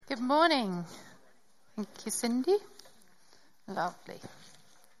morning. Thank you, Cindy. Lovely.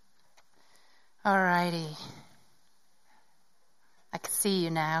 All righty. I can see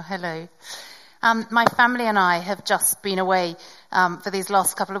you now. Hello. My family and I have just been away for these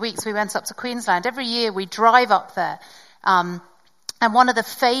last couple of weeks. We went up to Queensland. Every year we drive up there. And one of the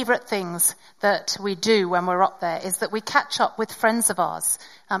favourite things that we do when we're up there is that we catch up with friends of ours.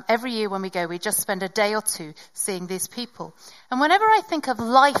 Every year when we go, we just spend a day or two seeing these people. And whenever I think of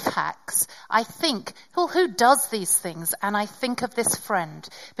life hacks, I think, well, who does these things? And I think of this friend.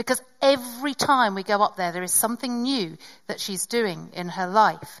 Because every time we go up there, there is something new that she's doing in her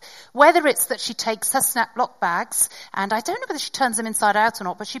life. Whether it's that she takes her snap lock bags, and I don't know whether she turns them inside out or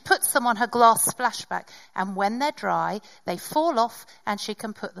not, but she puts them on her glass splashback. And when they're dry, they fall off and she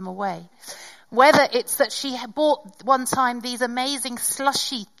can put them away. Whether it's that she had bought one time these amazing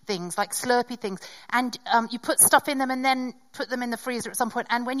slushy things, like Slurpee things, and you put stuff in them and then put them in the freezer at some point,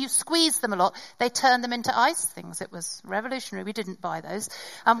 and when you squeeze them a lot, they turn them into ice things. It was revolutionary. We didn't buy those.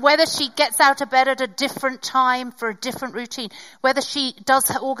 Whether she gets out of bed at a different time for a different routine, whether she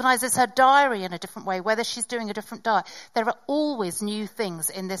organizes her diary in a different way, whether she's doing a different diet, there are always new things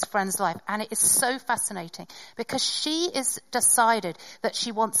in this friend's life, and it is so fascinating because she is decided that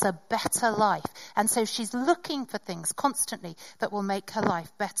she wants a better life, and so she's looking for things constantly that will make her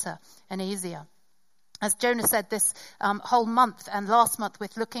life better and easier. As Jonah said, this whole month and last month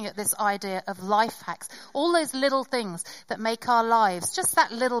with looking at this idea of life hacks, all those little things that make our lives just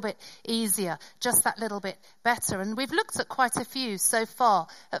that little bit easier, just that little bit better. And we've looked at quite a few so far.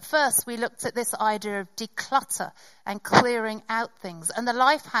 At first, we looked at this idea of declutter and clearing out things. And the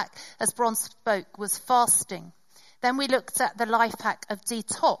life hack, as Bron spoke, was fasting. Then we looked at the life hack of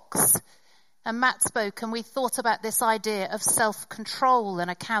detox. And Matt spoke, and we thought about this idea of self-control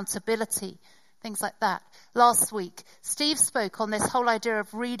and accountability. Things like that. Last week, Steve spoke on this whole idea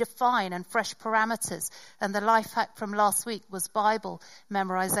of redefine and fresh parameters. And the life hack from last week was Bible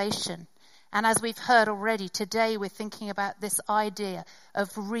memorization. And as we've heard already, today we're thinking about this idea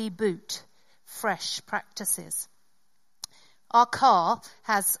of reboot, fresh practices. Our car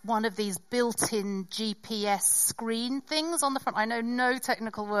has one of these built-in GPS screen things on the front. I know no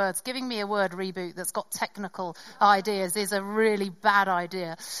technical words. Giving me a word reboot that's got technical ideas is a really bad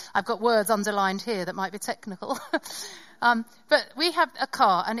idea. I've got words underlined here that might be technical. But we have a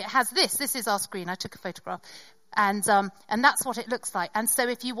car and it has this. This is our screen. I took a photograph. And that's what it looks like. And so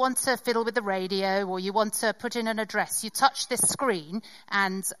if you want to fiddle with the radio or you want to put in an address, you touch this screen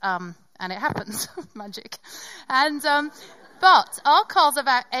and it happens. Magic. But our car's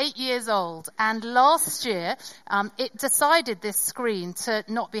about 8 years old, and last year it decided, this screen, to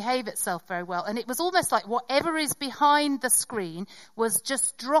not behave itself very well. And it was almost like whatever is behind the screen was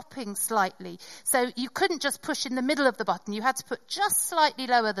just dropping slightly. So you couldn't just push in the middle of the button. You had to put just slightly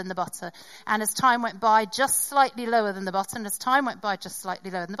lower than the button. And as time went by, just slightly lower than the button. As time went by, just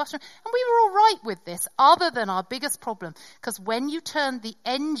slightly lower than the button. And we were all right with this, other than our biggest problem. Because when you turned the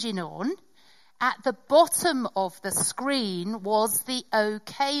engine on, at the bottom of the screen was the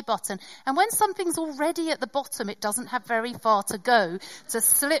OK button. And when something's already at the bottom, it doesn't have very far to go to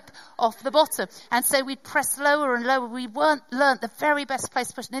slip off the bottom. And so we'd press lower and lower. We weren't learnt the very best place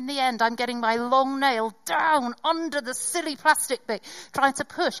to push. And in the end, I'm getting my long nail down under the silly plastic bit, trying to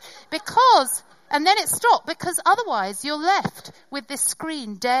push. And then it stopped, because otherwise you're left with this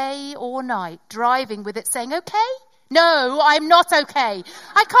screen day or night, driving with it saying, OK? No, I'm not okay.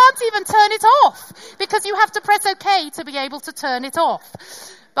 I can't even turn it off because you have to press OK to be able to turn it off.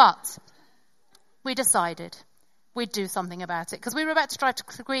 But we decided we'd do something about it because we were about to drive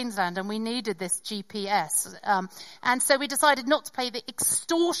to Queensland and we needed this GPS. And so we decided not to pay the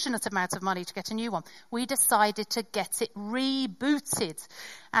extortionate amount of money to get a new one. We decided to get it rebooted.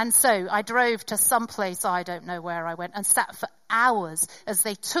 And so I drove to some place, I don't know where I went, and sat for hours as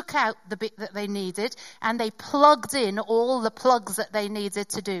they took out the bit that they needed and they plugged in all the plugs that they needed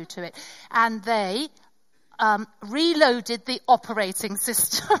to do to it. And they reloaded the operating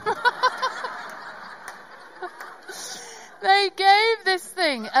system. They gave this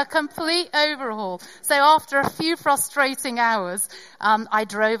thing a complete overhaul. So after a few frustrating hours, I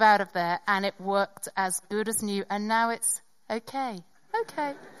drove out of there and it worked as good as new. And now it's okay.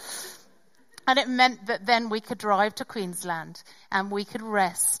 And it meant that then we could drive to Queensland and we could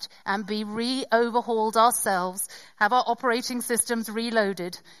rest and be re-overhauled ourselves, have our operating systems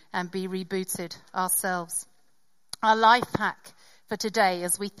reloaded and be rebooted ourselves. Our life hack for today,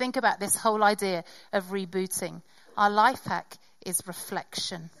 as we think about this whole idea of rebooting, our life hack is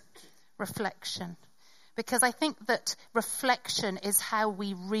reflection. Reflection. Because I think that reflection is how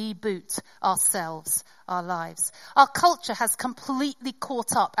we reboot ourselves, our lives. Our culture has completely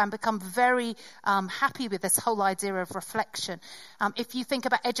caught up and become very happy with this whole idea of reflection. If you think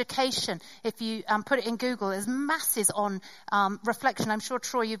about education, if you put it in Google, there's masses on reflection. I'm sure,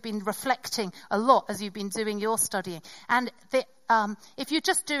 Troy, you've been reflecting a lot as you've been doing your studying. And if you're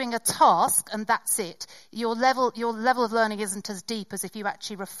just doing a task and that's it, your level of learning isn't as deep as if you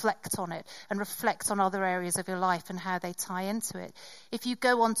actually reflect on it and reflect on other areas of your life and how they tie into it. If you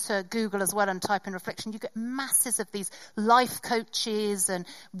go onto Google as well and type in reflection, you get masses of these life coaches and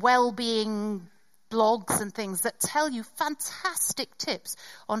well-being blogs and things that tell you fantastic tips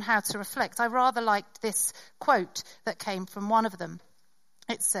on how to reflect. I rather liked this quote that came from one of them.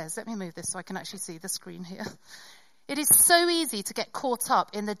 It says, let me move this so I can actually see the screen here. It is so easy to get caught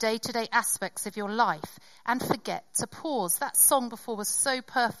up in the day-to-day aspects of your life and forget to pause. That song before was so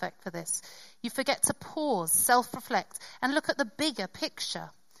perfect for this. You forget to pause, self-reflect, and look at the bigger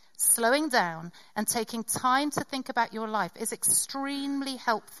picture. Slowing down and taking time to think about your life is extremely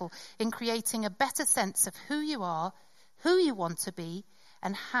helpful in creating a better sense of who you are, who you want to be,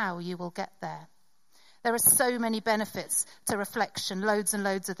 and how you will get there. There are so many benefits to reflection, loads and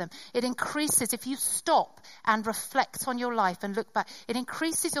loads of them. It increases, if you stop and reflect on your life and look back, it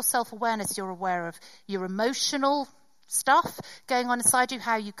increases your self-awareness. You're aware of your emotional stuff going on inside you,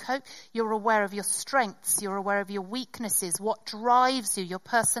 how you cope. You're aware of your strengths. You're aware of your weaknesses, what drives you, your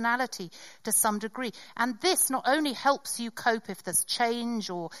personality to some degree. And this not only helps you cope if there's change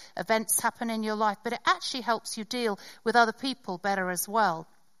or events happen in your life, but it actually helps you deal with other people better as well.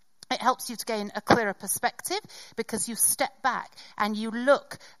 It helps you to gain a clearer perspective because you step back and you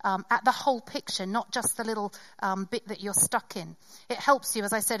look at the whole picture, not just the little bit that you're stuck in. It helps you,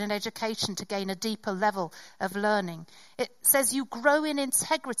 as I said, in education to gain a deeper level of learning. It says you grow in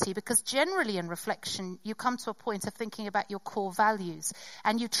integrity because generally in reflection, you come to a point of thinking about your core values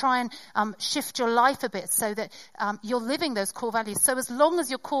and you try and shift your life a bit so that you're living those core values. So as long as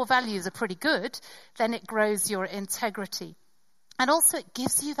your core values are pretty good, then it grows your integrity. And also it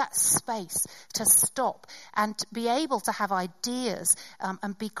gives you that space to stop and to be able to have ideas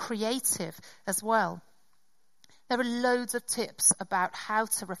and be creative as well. There are loads of tips about how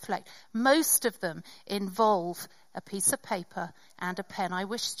to reflect. Most of them involve a piece of paper and a pen. I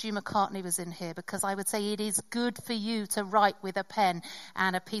wish Stu McCartney was in here because I would say it is good for you to write with a pen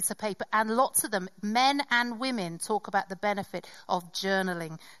and a piece of paper. And lots of them, men and women, talk about the benefit of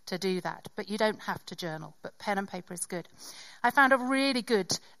journaling to do that. But you don't have to journal, but pen and paper is good. I found a really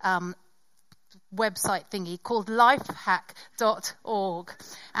good website thingy called lifehack.org,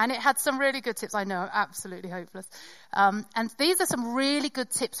 and it had some really good tips. I know, I'm absolutely hopeless. And these are some really good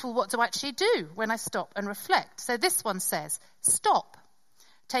tips for what do I actually do when I stop and reflect. So this one says, stop.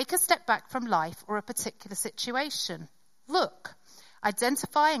 Take a step back from life or a particular situation. Look.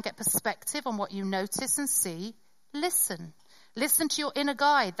 Identify and get perspective on what you notice and see. Listen. Listen to your inner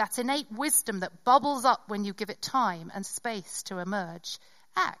guide, that innate wisdom that bubbles up when you give it time and space to emerge.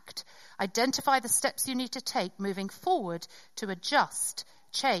 Act. Identify the steps you need to take moving forward to adjust,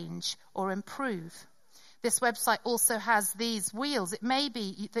 change, or improve. This website also has these wheels. It may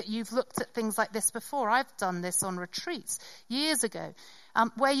be that you've looked at things like this before. I've done this on retreats years ago,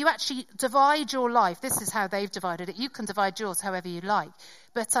 where you actually divide your life. This is how they've divided it. You can divide yours however you like.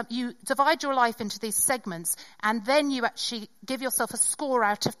 But you divide your life into these segments, and then you actually give yourself a score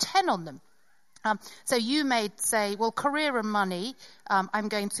out of 10 on them. So you may say, well, career and money, I'm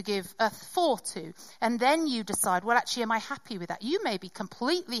going to give a 4 to. And then you decide, well, actually, am I happy with that? You may be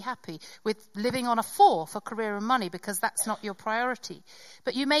completely happy with living on a 4 for career and money because that's not your priority.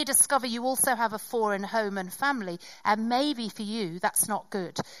 But you may discover you also have a 4 in home and family. And maybe for you, that's not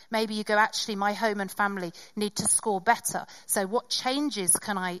good. Maybe you go, actually, my home and family need to score better. So what changes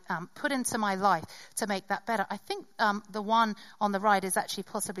can I put into my life to make that better? I think the one on the right is actually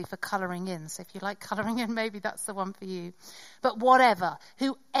possibly for colouring in. So if you like colouring in, maybe that's the one for you. But whatever,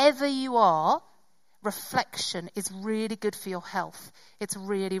 whoever you are, reflection is really good for your health. It's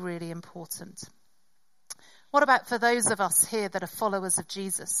really, really important. What about for those of us here that are followers of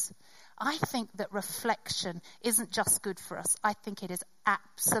Jesus? I think that reflection isn't just good for us. I think it is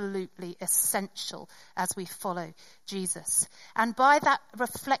absolutely essential as we follow Jesus. And by that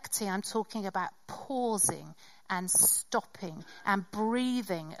reflecting, I'm talking about pausing and stopping and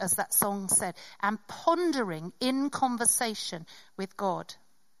breathing, as that song said, and pondering in conversation with God.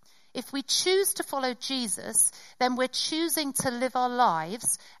 If we choose to follow Jesus, then we're choosing to live our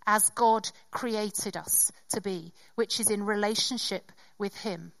lives as God created us to be, which is in relationship with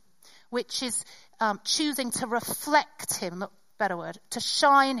him, which is choosing to reflect him. better word, to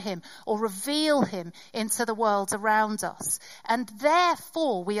shine him or reveal him into the world around us. And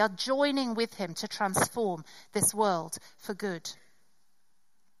therefore we are joining with him to transform this world for good.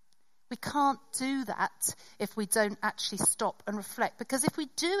 We can't do that if we don't actually stop and reflect, because if we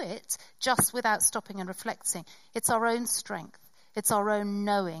do it just without stopping and reflecting, it's our own strength, it's our own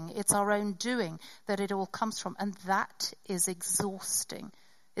knowing, it's our own doing that it all comes from, and that is exhausting.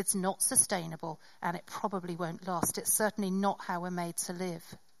 It's not sustainable, and it probably won't last. It's certainly not how we're made to live.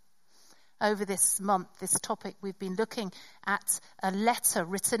 Over this month, this topic, we've been looking at a letter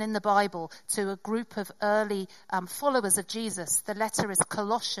written in the Bible to a group of early followers of Jesus. The letter is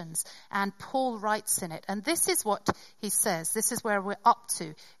Colossians, and Paul writes in it. And this is what he says. This is where we're up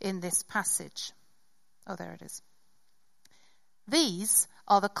to in this passage. Oh, there it is. These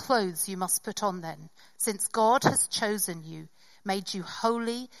are the clothes you must put on then, since God has chosen you, made you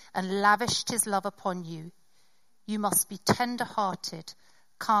holy, and lavished his love upon you. You must be tender-hearted,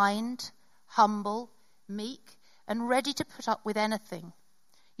 kind, humble, meek, and ready to put up with anything.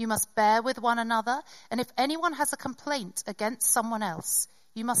 You must bear with one another, and if anyone has a complaint against someone else,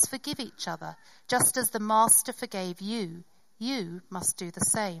 you must forgive each other. Just as the Master forgave you, you must do the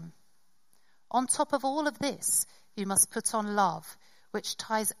same. On top of all of this, you must put on love, which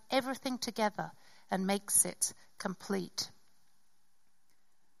ties everything together and makes it complete.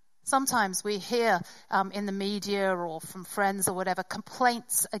 Sometimes we hear in the media or from friends or whatever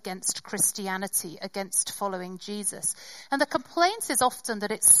complaints against Christianity, against following Jesus. And the complaint is often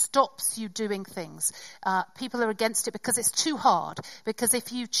that it stops you doing things. People are against it because it's too hard. Because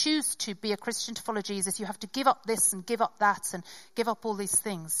if you choose to be a Christian, to follow Jesus, you have to give up this and give up that and give up all these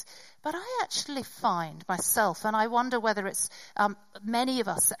things. But I actually find myself, and I wonder whether it's many of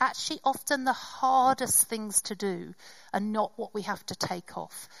us, actually often the hardest things to do are not what we have to take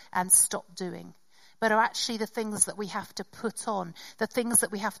off and stop doing, but are actually the things that we have to put on, the things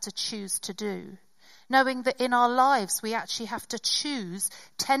that we have to choose to do. Knowing that in our lives we actually have to choose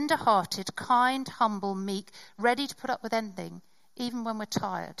tender-hearted, kind, humble, meek, ready to put up with anything, even when we're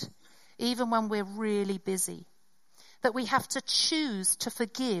tired, even when we're really busy. That we have to choose to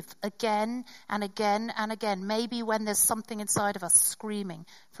forgive again and again and again, maybe when there's something inside of us screaming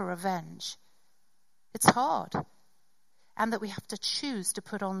for revenge. It's hard. And that we have to choose to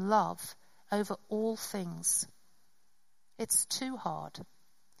put on love over all things. It's too hard.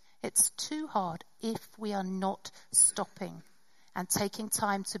 It's too hard if we are not stopping and taking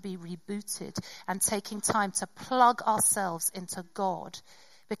time to be rebooted and taking time to plug ourselves into God.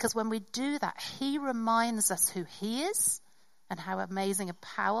 Because when we do that, he reminds us who he is and how amazing and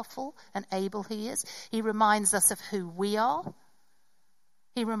powerful and able he is. He reminds us of who we are.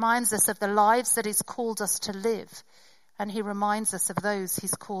 He reminds us of the lives that he's called us to live. And he reminds us of those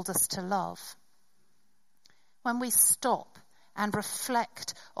he's called us to love. When we stop and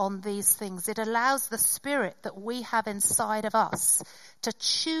reflect on these things, it allows the Spirit that we have inside of us to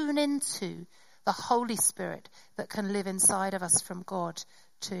tune into the Holy Spirit that can live inside of us from God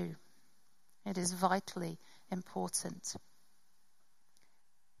too. It is vitally important.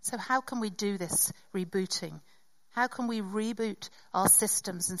 So how can we do this rebooting? How can we reboot our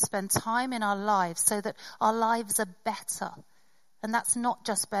systems and spend time in our lives so that our lives are better? And that's not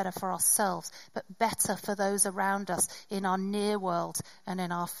just better for ourselves, but better for those around us in our near world and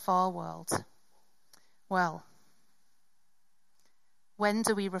in our far world. Well, when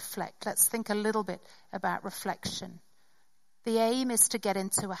do we reflect? Let's think a little bit about reflection. The aim is to get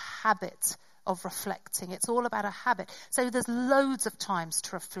into a habit of reflecting. It's all about a habit. So there's loads of times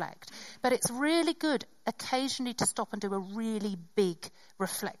to reflect. But it's really good occasionally to stop and do a really big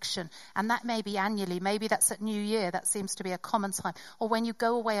reflection. And that may be annually. Maybe that's at New Year. That seems to be a common time. Or when you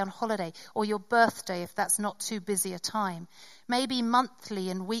go away on holiday. Or your birthday, if that's not too busy a time. Maybe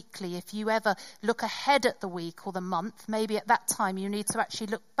monthly and weekly. If you ever look ahead at the week or the month, maybe at that time you need to actually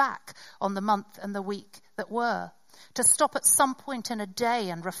look back on the month and the week that were. To stop at some point in a day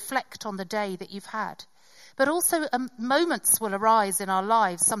and reflect on the day that you've had. But also moments will arise in our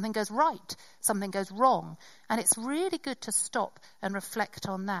lives. Something goes right, something goes wrong. And it's really good to stop and reflect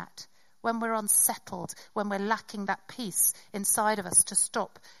on that. When we're unsettled, when we're lacking that peace inside of us, to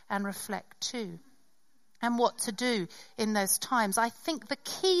stop and reflect too. And what to do in those times. I think the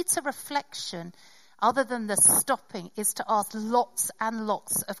key to reflection, other than the stopping, is to ask lots and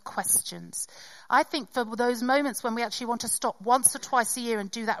lots of questions. I think for those moments when we actually want to stop once or twice a year and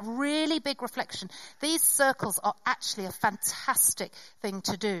do that really big reflection, these circles are actually a fantastic thing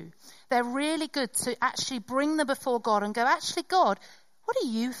to do. They're really good to actually bring them before God and go, actually, God, what do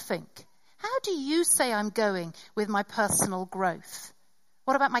you think? How do you say I'm going with my personal growth?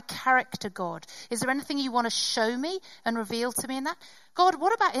 What about my character, God? Is there anything you want to show me and reveal to me in that? God,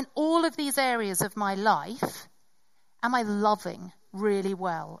 what about in all of these areas of my life, am I loving really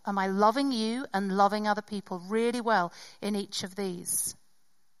well? Am I loving you and loving other people really well in each of these?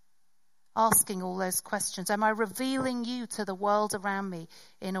 Asking all those questions. Am I revealing you to the world around me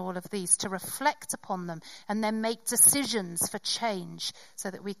in all of these? To reflect upon them and then make decisions for change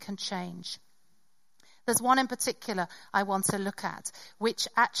so that we can change. There's one in particular I want to look at, which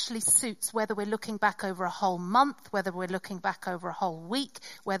actually suits whether we're looking back over a whole month, whether we're looking back over a whole week,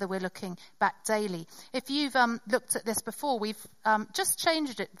 whether we're looking back daily. If you've looked at this before, we've just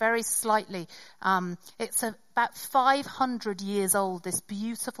changed it very slightly. It's about 500 years old, this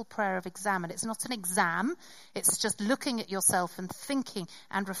beautiful prayer of examine. It's not an exam. It's just looking at yourself and thinking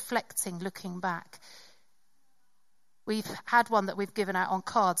and reflecting, looking back. We've had one that we've given out on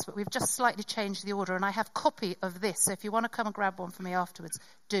cards, but we've just slightly changed the order, and I have a copy of this, so if you want to come and grab one for me afterwards,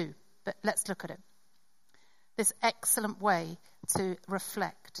 do. But let's look at it. This excellent way to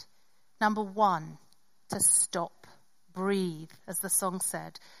reflect. Number one, to stop, breathe, as the song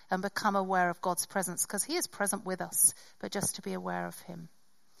said, and become aware of God's presence, because he is present with us, but just to be aware of him.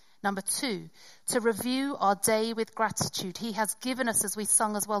 Number two, to review our day with gratitude. He has given us, as we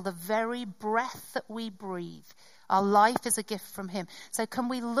sung as well, the very breath that we breathe. Our life is a gift from him. So can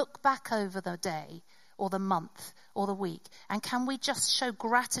we look back over the day or the month or the week, and can we just show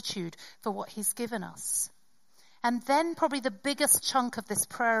gratitude for what he's given us? And then probably the biggest chunk of this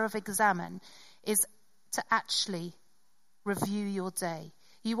prayer of examine is to actually review your day.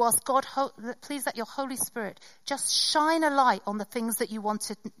 You ask God, please let your Holy Spirit just shine a light on the things that you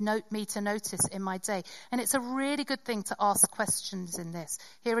wanted me to notice in my day. And it's a really good thing to ask questions in this.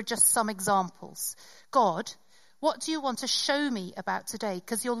 Here are just some examples. God, what do you want to show me about today?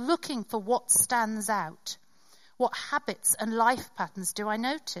 Because you're looking for what stands out. What habits and life patterns do I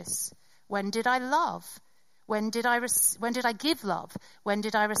notice? When did I love? When did I give love? When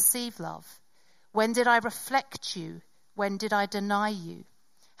did I receive love? When did I reflect you? When did I deny you?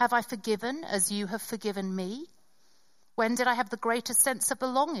 Have I forgiven as you have forgiven me? When did I have the greatest sense of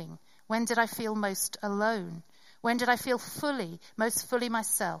belonging? When did I feel most alone? When did I feel most fully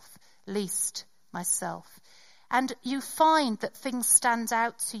myself, least myself? And you find that things stand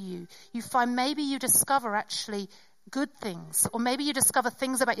out to you. You find maybe you discover actually good things, or maybe you discover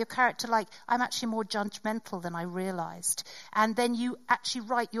things about your character like, I'm actually more judgmental than I realized. And then you actually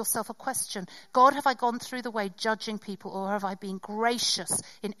write yourself a question. God, have I gone through the way judging people, or have I been gracious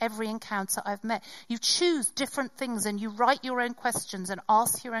in every encounter I've met? You choose different things and you write your own questions and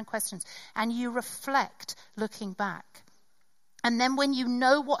ask your own questions, and you reflect looking back. And then when you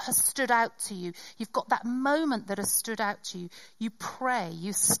know what has stood out to you, you've got that moment that has stood out to you, you pray,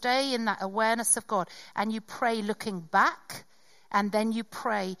 you stay in that awareness of God, and you pray looking back, and then you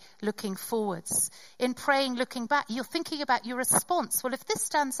pray looking forwards. In praying looking back, you're thinking about your response. Well, if this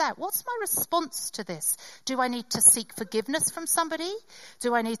stands out, what's my response to this? Do I need to seek forgiveness from somebody?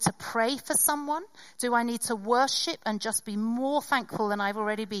 Do I need to pray for someone? Do I need to worship and just be more thankful than I've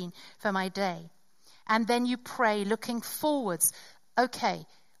already been for my day? And then you pray looking forwards. Okay,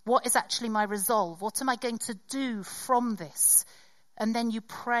 what is actually my resolve? What am I going to do from this? And then you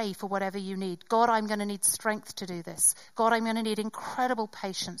pray for whatever you need. God, I'm going to need strength to do this. God, I'm going to need incredible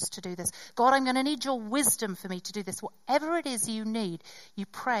patience to do this. God, I'm going to need your wisdom for me to do this. Whatever it is you need, you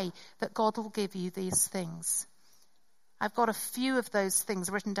pray that God will give you these things. I've got a few of those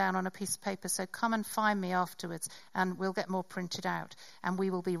things written down on a piece of paper, so come and find me afterwards and we'll get more printed out. And we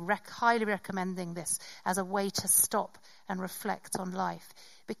will be highly recommending this as a way to stop and reflect on life.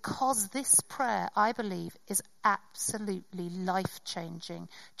 Because this prayer, I believe, is absolutely life-changing.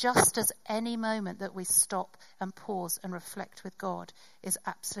 Just as any moment that we stop and pause and reflect with God is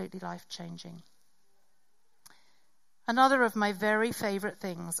absolutely life-changing. Another of my very favourite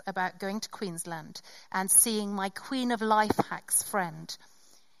things about going to Queensland and seeing my Queen of Life Hacks friend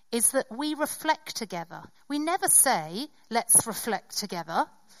is that we reflect together. We never say, let's reflect together,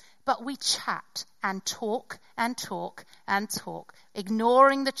 but we chat and talk and talk and talk,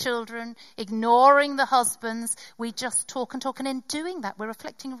 ignoring the children, ignoring the husbands. We just talk and talk. And in doing that, we're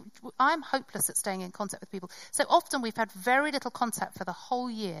reflecting. I'm hopeless at staying in contact with people. So often we've had very little contact for the whole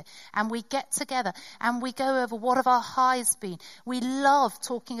year. And we get together and we go over what have our highs been. We love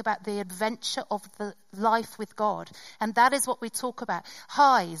talking about the adventure of the life with God. And that is what we talk about.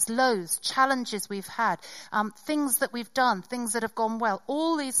 Highs, lows, challenges we've had, things that we've done, things that have gone well.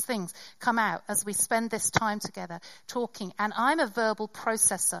 All these things come out as we we spend this time together talking, and I'm a verbal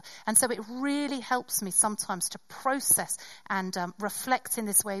processor, and so it really helps me sometimes to process and reflect in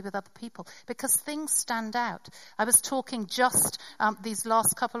this way with other people, because things stand out. I was talking just these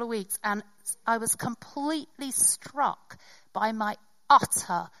last couple of weeks, and I was completely struck by my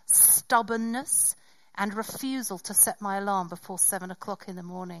utter stubbornness and refusal to set my alarm before 7 o'clock in the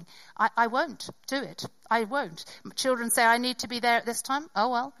morning. I won't do it. I won't. Children say, I need to be there at this time. Oh,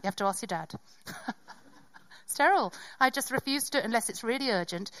 well, you have to ask your dad. It's terrible. I just refuse to do it unless it's really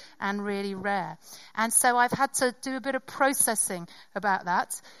urgent and really rare. And so I've had to do a bit of processing about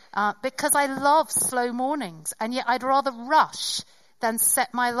that because I love slow mornings, and yet I'd rather rush than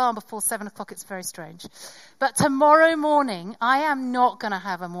set my alarm before 7 o'clock. It's very strange. But tomorrow morning, I am not going to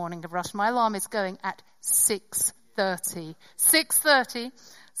have a morning of rush. My alarm is going at 6:30. 6:30.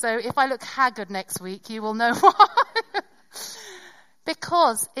 So if I look haggard next week, you will know why.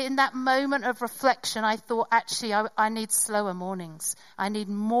 Because in that moment of reflection, I thought, actually, I need slower mornings. I need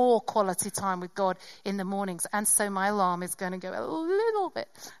more quality time with God in the mornings. And so my alarm is going to go a little bit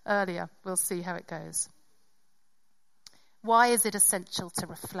earlier. We'll see how it goes. Why is it essential to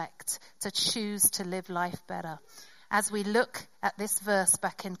reflect, to choose to live life better? As we look at this verse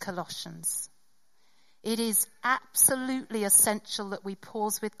back in Colossians, it is absolutely essential that we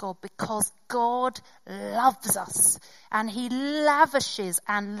pause with God, because God loves us, and he lavishes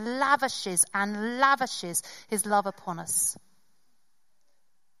and lavishes and lavishes his love upon us.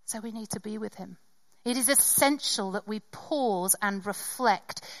 So we need to be with him. It is essential that we pause and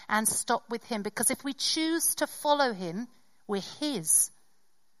reflect and stop with him, because if we choose to follow him, we're his.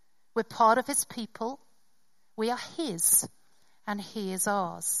 We're part of his people. We are his, and he is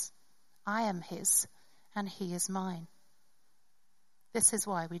ours. I am his, and he is mine. This is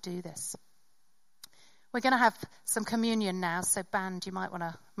why we do this. We're going to have some communion now, so band, you might want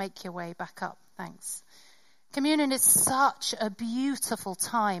to make your way back up. Thanks. Communion is such a beautiful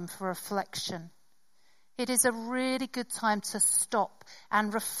time for reflection. It is a really good time to stop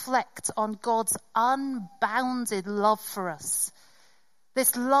and reflect on God's unbounded love for us.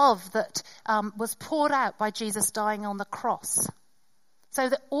 This love that was poured out by Jesus dying on the cross. So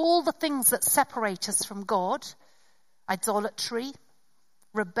that all the things that separate us from God, idolatry,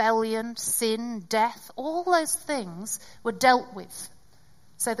 rebellion, sin, death, all those things were dealt with.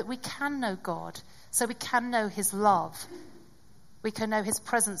 So that we can know God, so we can know his love. We can know his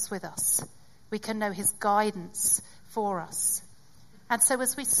presence with us. We can know his guidance for us. And so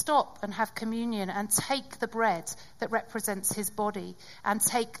as we stop and have communion and take the bread that represents his body and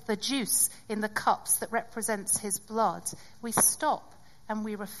take the juice in the cups that represents his blood, we stop and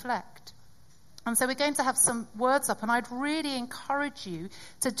we reflect. And so we're going to have some words up, and I'd really encourage you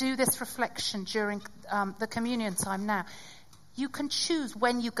to do this reflection during the communion time now. You can choose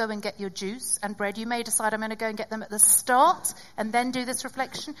when you go and get your juice and bread. You may decide, I'm going to go and get them at the start and then do this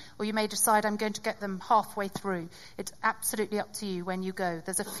reflection, or you may decide, I'm going to get them halfway through. It's absolutely up to you when you go.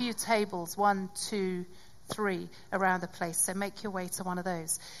 There's a few tables, 1, 2, 3 around the place, so make your way to one of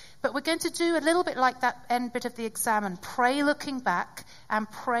those. But we're going to do a little bit like that end bit of the exam, and pray looking back and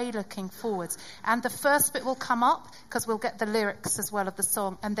pray looking forwards. And the first bit will come up because we'll get the lyrics as well of the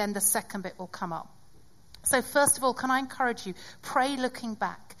song, and then the second bit will come up. So first of all, can I encourage you, pray looking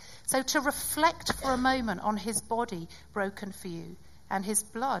back. So to reflect for a moment on his body broken for you and his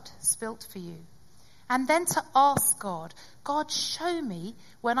blood spilt for you. And then to ask God, God, show me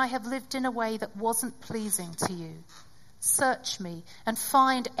when I have lived in a way that wasn't pleasing to you. Search me and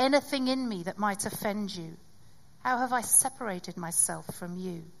find anything in me that might offend you. How have I separated myself from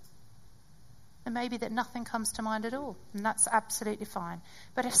you? And maybe that nothing comes to mind at all, and that's absolutely fine.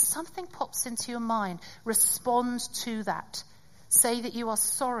 But if something pops into your mind, respond to that. Say that you are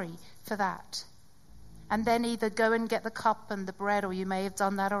sorry for that. And then either go and get the cup and the bread, or you may have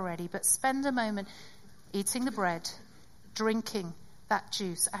done that already, but spend a moment eating the bread, drinking that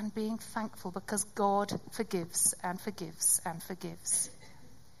juice, and being thankful because God forgives and forgives and forgives.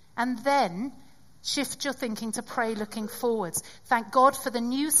 And then shift your thinking to pray looking forwards. Thank God for the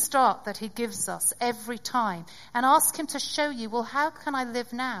new start that he gives us every time. And ask him to show you, well, how can I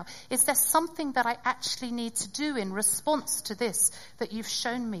live now? Is there something that I actually need to do in response to this that you've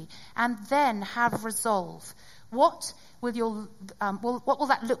shown me? And then have resolve. What will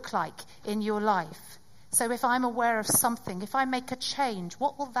that look like in your life? So if I'm aware of something, if I make a change,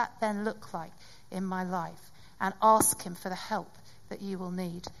 what will that then look like in my life? And ask him for the help that you will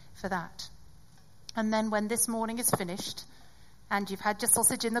need for that. And then when this morning is finished and you've had your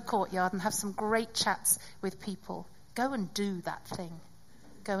sausage in the courtyard and have some great chats with people, go and do that thing.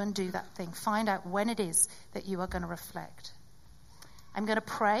 Go and do that thing. Find out when it is that you are going to reflect. I'm going to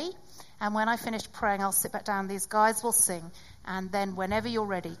pray, and when I finish praying, I'll sit back down. These guys will sing, and then whenever you're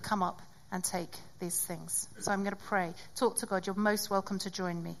ready, come up and take these things. So I'm going to pray. Talk to God. You're most welcome to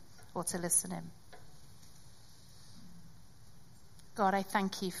join me or to listen in. God, I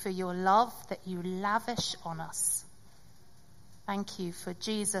thank you for your love that you lavish on us. Thank you for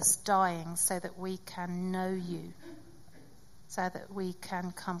Jesus dying so that we can know you, so that we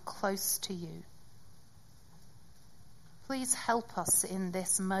can come close to you. Please help us in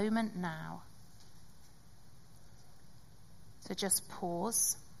this moment now to just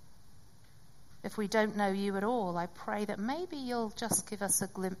pause. If we don't know you at all, I pray that maybe you'll just give us a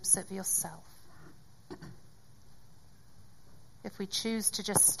glimpse of yourself. If we choose to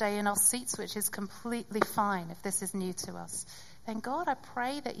just stay in our seats, which is completely fine if this is new to us, then God, I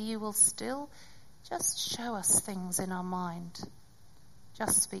pray that you will still just show us things in our mind.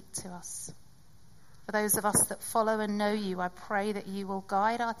 Just speak to us. For those of us that follow and know you, I pray that you will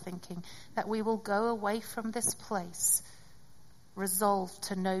guide our thinking, that we will go away from this place resolved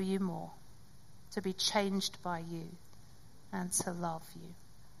to know you more, to be changed by you, and to love you.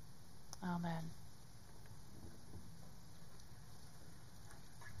 Amen.